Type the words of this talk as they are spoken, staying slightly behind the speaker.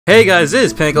Hey guys, this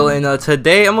is Pinnacle, and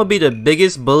today I'm gonna be the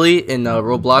biggest bully in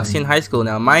Robloxian high school.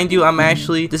 Now, mind you,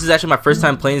 this is actually my first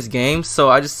time playing this game, so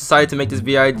I just decided to make this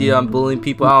video idea on bullying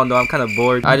people. I don't know, I'm kind of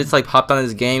bored. I just like hopped on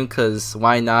this game because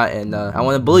why not? And I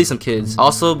want to bully some kids.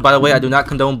 Also, by the way, I do not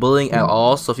condone bullying at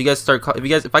all. So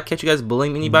if I catch you guys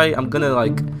bullying anybody, I'm gonna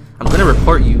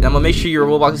report you. And I'm gonna make sure your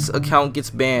Roblox account gets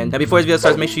banned. Now, before this video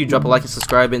starts, make sure you drop a like and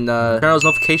subscribe, and turn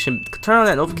on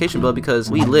that notification bell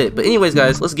because we lit. But anyways,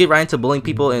 guys, let's get right into bullying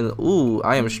people. And ooh,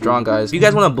 I am strong, guys. If you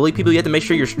guys want to bully people, you have to make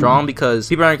sure you're strong because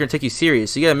people aren't gonna take you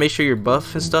serious. So you gotta make sure you're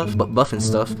buff and stuff. Buff and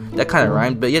stuff. That kind of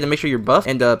rhymed, but you have to make sure you're buff,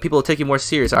 and people will take you more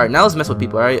serious. All right, now let's mess with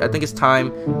people. All right, I think it's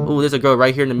time. Ooh, there's a girl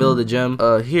right here in the middle of the gym.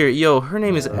 Here, yo, her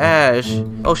name is Ash.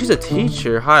 Oh, she's a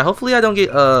teacher. Hi. Hopefully, I don't get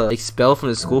expelled from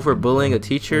the school for bullying a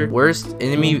teacher. Worst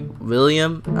enemy,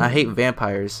 William. I hate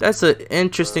vampires. That's an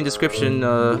interesting description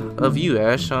of you,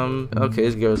 Ash. Okay,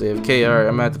 this girl's AFK. All right,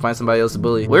 I'm gonna have to find somebody else to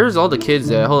bully. Where's all the kids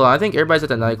at? Hold on, I think everybody's at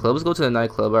the nightclub. Let's go to the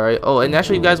nightclub. All right. Oh, and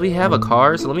actually, guys, we have a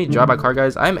car, so let me drive my car,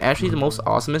 guys. I'm actually the most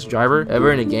awesomest driver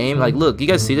ever in the game. Like, look, you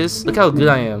guys see this? Look how good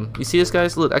I am. You see this,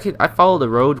 guys? Look, I follow the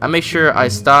road. I make sure I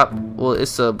stop. Well,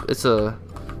 it's a.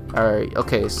 All right.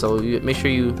 Okay, so you make sure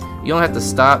you don't have to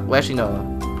stop. Well, actually, no.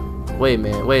 Wait a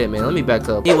minute, let me back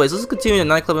up. Anyways, let's continue in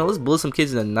the nightclub and let's bully some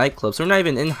kids in the nightclub. So we're not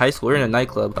even in high school, we're in a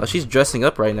nightclub. She's dressing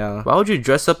up right now. Why would you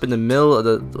dress up in the middle of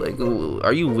the, like,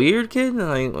 are you weird, kid?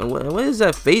 Like, what is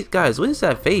that face? Guys, what is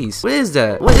that face? What is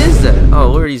that? What is that?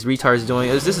 Oh, what are these retards doing?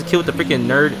 Is this a kid with the freaking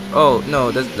nerd? Oh, no,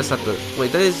 that's not the,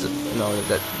 wait, that is, no,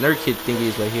 that nerd kid thingy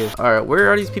is right here. Alright,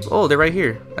 where are these people? Oh, they're right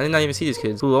here. I did not even see these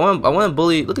kids. Ooh, I want to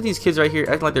bully. Look at these kids right here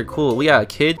acting like they're cool. We got a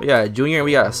kid, we got a junior, and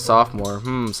we got a sophomore.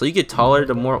 So you get taller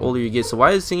the more older you get. So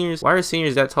why are seniors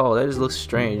that tall? That just looks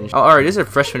strange. Oh, alright, there's a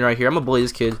freshman right here. I'm gonna bully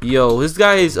this kid. Yo, this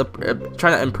guy is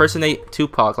trying to impersonate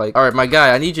Tupac. Like, alright, my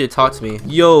guy, I need you to talk to me.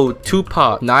 Yo,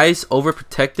 Tupac, nice,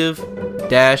 overprotective,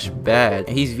 dash bad,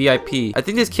 and he's VIP. I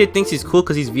think this kid thinks he's cool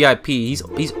because he's VIP. He's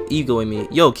egoing me.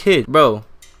 Yo, kid, bro,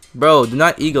 do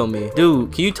not ego me.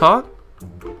 Dude, can you talk?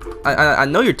 I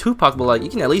know you're Tupac, but like, you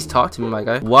can at least talk to me, my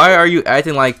guy. Why are you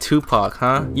acting like Tupac,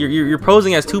 huh? You're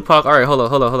posing as Tupac. All right, hold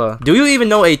on. Do you even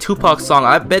know a Tupac song?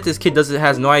 I bet this kid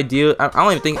has no idea. I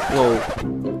don't even think. Whoa,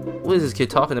 what is this kid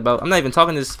talking about? I'm not even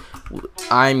talking this.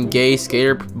 I'm gay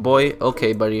skater boy.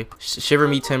 Okay, buddy. Shiver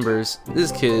me timbers.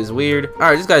 This kid is weird. All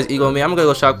right, this guy's egoing me. I'm gonna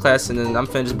go shop class, and then I'm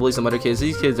finna just bully some other kids.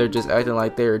 These kids are just acting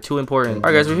like they're too important.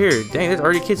 All right, guys, we're here. Dang, there's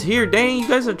already kids here. Dang, you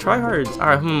guys are tryhards.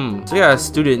 All right, so we got a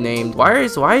student named. Why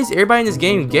is everybody in this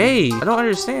game gay? I don't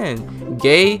understand.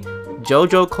 Gay,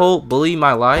 JoJo Colt, bully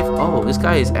my life. Oh, this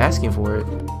guy is asking for it.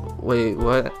 Wait,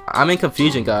 what? I'm in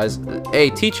confusion, guys. Hey,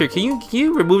 teacher, can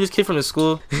you remove this kid from the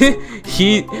school?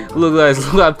 Look, guys,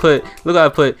 look what I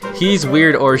put. He's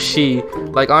weird or she.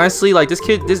 Like, honestly, like, this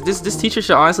teacher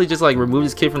should honestly just like remove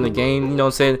this kid from the game. You know what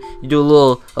I'm saying? You do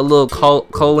a little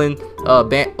colon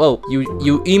oh,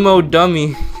 you emo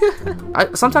dummy.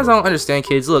 Sometimes I don't understand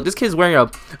kids. Look, this kid's wearing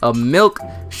a milk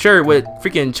shirt with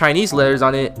freaking Chinese letters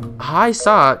on it, high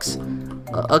socks,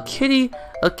 a kitty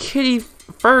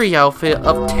furry outfit,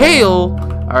 a tail.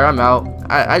 Alright, I'm out.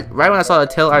 Right when I saw the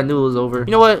tail, I knew it was over.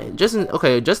 You know what?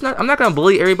 I'm not gonna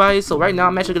bully everybody. So right now,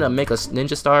 I'm actually gonna make a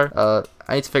ninja star.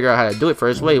 I need to figure out how to do it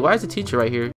first. Wait, why is the teacher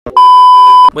right here?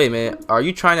 Wait a minute. Are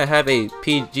you trying to have a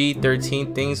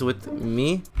PG-13 things with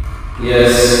me?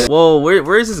 Yes. Whoa,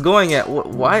 where is this going at?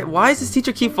 Why does this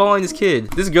teacher keep following this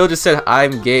kid? This girl just said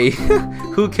I'm gay.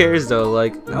 Who cares though?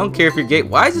 Like, I don't care if you're gay.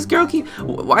 Why is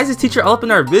this teacher all up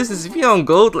in our business? If you don't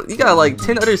go, you got like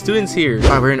 10 other students here.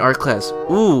 Alright, we're in art class.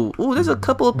 Ooh, there's a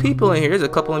couple of people in here.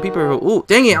 Ooh,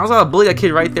 dang it, I was about to bully that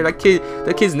kid right there. That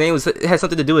kid's name had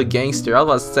something to do with gangster. I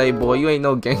was about to say, boy, you ain't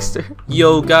no gangster.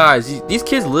 Yo, guys, these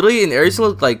kids literally in every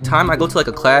single like time I go to like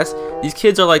a class, these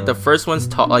kids are like the first ones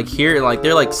to like here, and like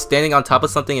they're like standing on top of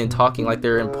something and talking like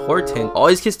they're important. All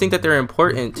these kids think that they're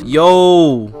important.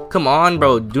 Yo, come on,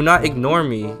 bro, do not ignore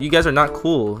me. You guys are not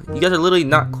cool. You guys are literally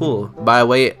not cool. By the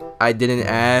way, I didn't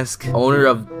ask. Owner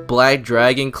of Black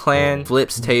Dragon Clan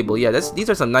flips table. Yeah, these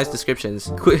are some nice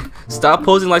descriptions. Quit. Stop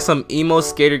posing like some emo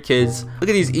skater kids. Look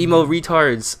at these emo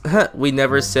retards. We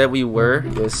never said we were.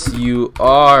 Yes, you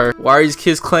are. Why are these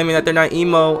kids claiming that they're not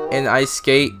emo and I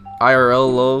skate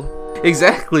IRL low?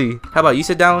 Exactly. How about you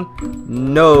sit down?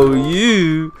 No,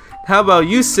 you. How about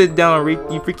you sit down,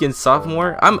 you freaking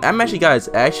sophomore? I'm actually, guys,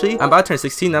 I'm about to turn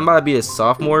 16. I'm about to be a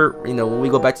sophomore, you know, when we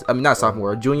go back to, I mean, not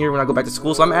sophomore, a junior when I go back to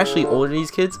school. So I'm actually older than these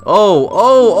kids.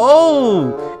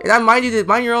 Oh. And I mind you to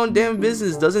mind your own damn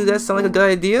business. Doesn't that sound like a good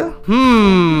idea?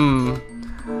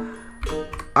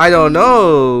 I don't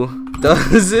know.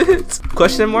 Does it?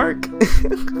 Question mark?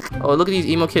 Oh, look at these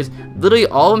emo kids. Literally,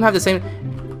 all of them have the same.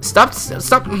 Stop,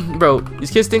 bro.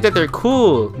 These kids think that they're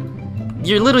cool.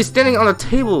 You're literally standing on a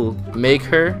table. Make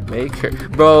her,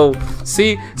 bro.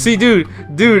 See, dude.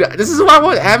 This is why I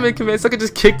want admin commands. So I could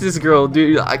just kick this girl,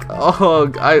 dude. Like,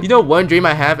 oh, you know, one dream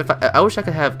I have. If I wish I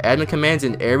could have admin commands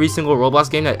in every single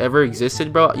Roblox game that ever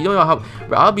existed, bro. You don't know how,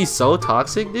 bro. I'll be so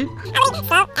toxic, dude.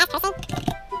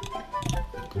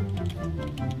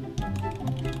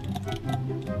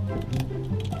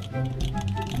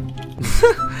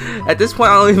 At this point,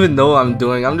 I don't even know what I'm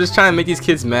doing. I'm just trying to make these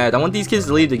kids mad. I want these kids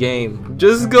to leave the game.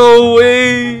 Just go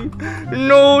away.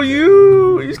 No,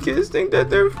 you. These kids think that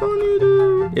they're funny,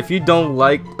 dude. If you don't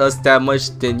like us that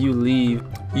much, then you leave.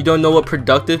 You don't know what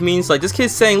productive means? Like, this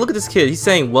kid's saying, look at this kid. He's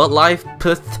saying, what life,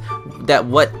 pth, that,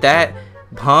 what, that,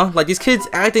 huh? Like, these kids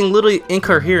acting literally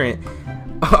incoherent.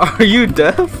 Are you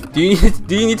deaf? Do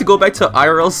you need to go back to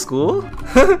IRL school?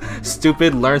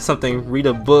 Stupid, learn something, read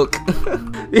a book.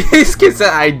 These kids said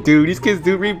I do. These kids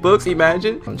do read books,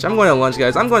 imagine. I'm going to lunch,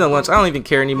 guys. I'm going to lunch. I don't even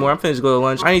care anymore. I'm finna just go to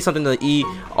lunch. I need something to eat.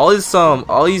 All this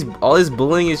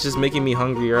bullying is just making me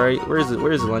hungry, alright? Where's the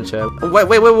lunch at?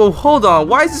 Wait, hold on.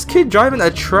 Why is this kid driving a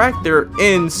tractor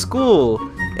in school?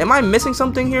 Am I missing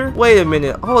something here? Wait a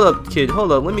minute. Hold up, kid.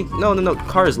 Hold up. Let me no,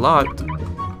 car is locked.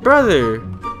 Brother,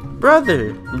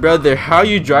 how are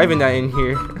you driving that in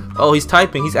here? Oh, he's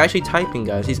typing. He's actually typing,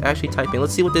 guys. He's actually typing.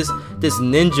 Let's see what this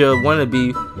ninja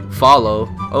wannabe follow.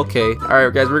 Okay.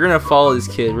 Alright, guys, we're gonna follow this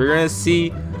kid. We're gonna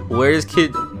see where this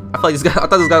kid. I thought this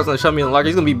guy was gonna shove me in the locker.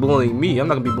 He's gonna be bullying me. I'm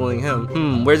not gonna be bullying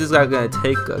him. Where's this guy gonna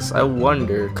take us? I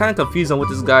wonder. Kinda confused on what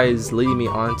this guy is leading me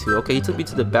onto. Okay, he took me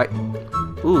to the back.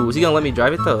 Ooh, is he gonna let me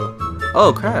drive it though?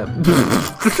 Oh crap.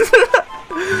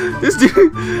 This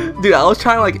dude, I was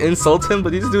trying to like insult him,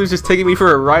 but this dude is just taking me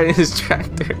for a ride in his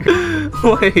tractor.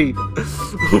 Wait,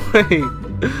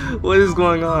 what is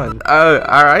going on?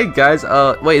 Alright guys,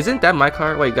 wait, isn't that my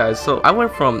car? Wait guys, so I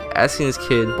went from asking this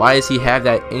kid why does he have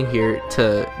that in here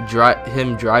to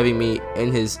him driving me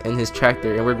in his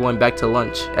tractor, and we're going back to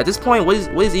lunch. At this point, what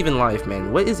is even life,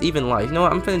 man? What is even life? You know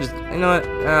what, I'm finna just, you know what,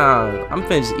 I'm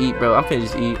finna just eat, bro. I'm finna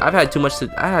just eat. I had too much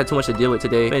to deal with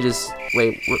today. I'm finna just,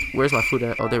 wait, where's my food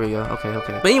at? Oh, there we go. Okay.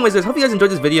 But anyways, guys, hope you guys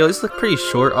enjoyed this video. This is pretty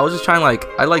short. I was just trying I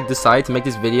decided to make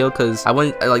this video because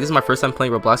this is my first time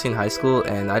playing Robloxian high school,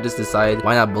 and I just decided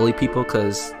why not bully people,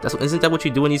 because isn't that what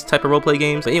you do in these type of roleplay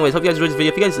games? But anyways, hope you guys enjoyed this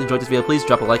video. If you guys enjoyed this video, please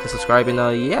drop a like and subscribe, and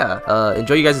yeah,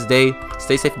 enjoy you guys' day.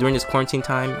 Stay safe during this quarantine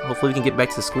time. Hopefully we can get back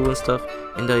to school and stuff,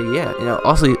 and yeah, you know,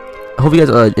 also I hope you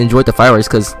guys enjoyed the fireworks,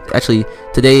 because actually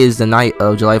today is the night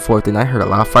of July 4th, and I heard a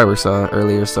lot of fireworks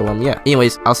earlier. So yeah,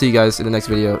 anyways, I'll see you guys in the next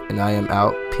video, and I am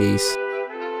out. Peace.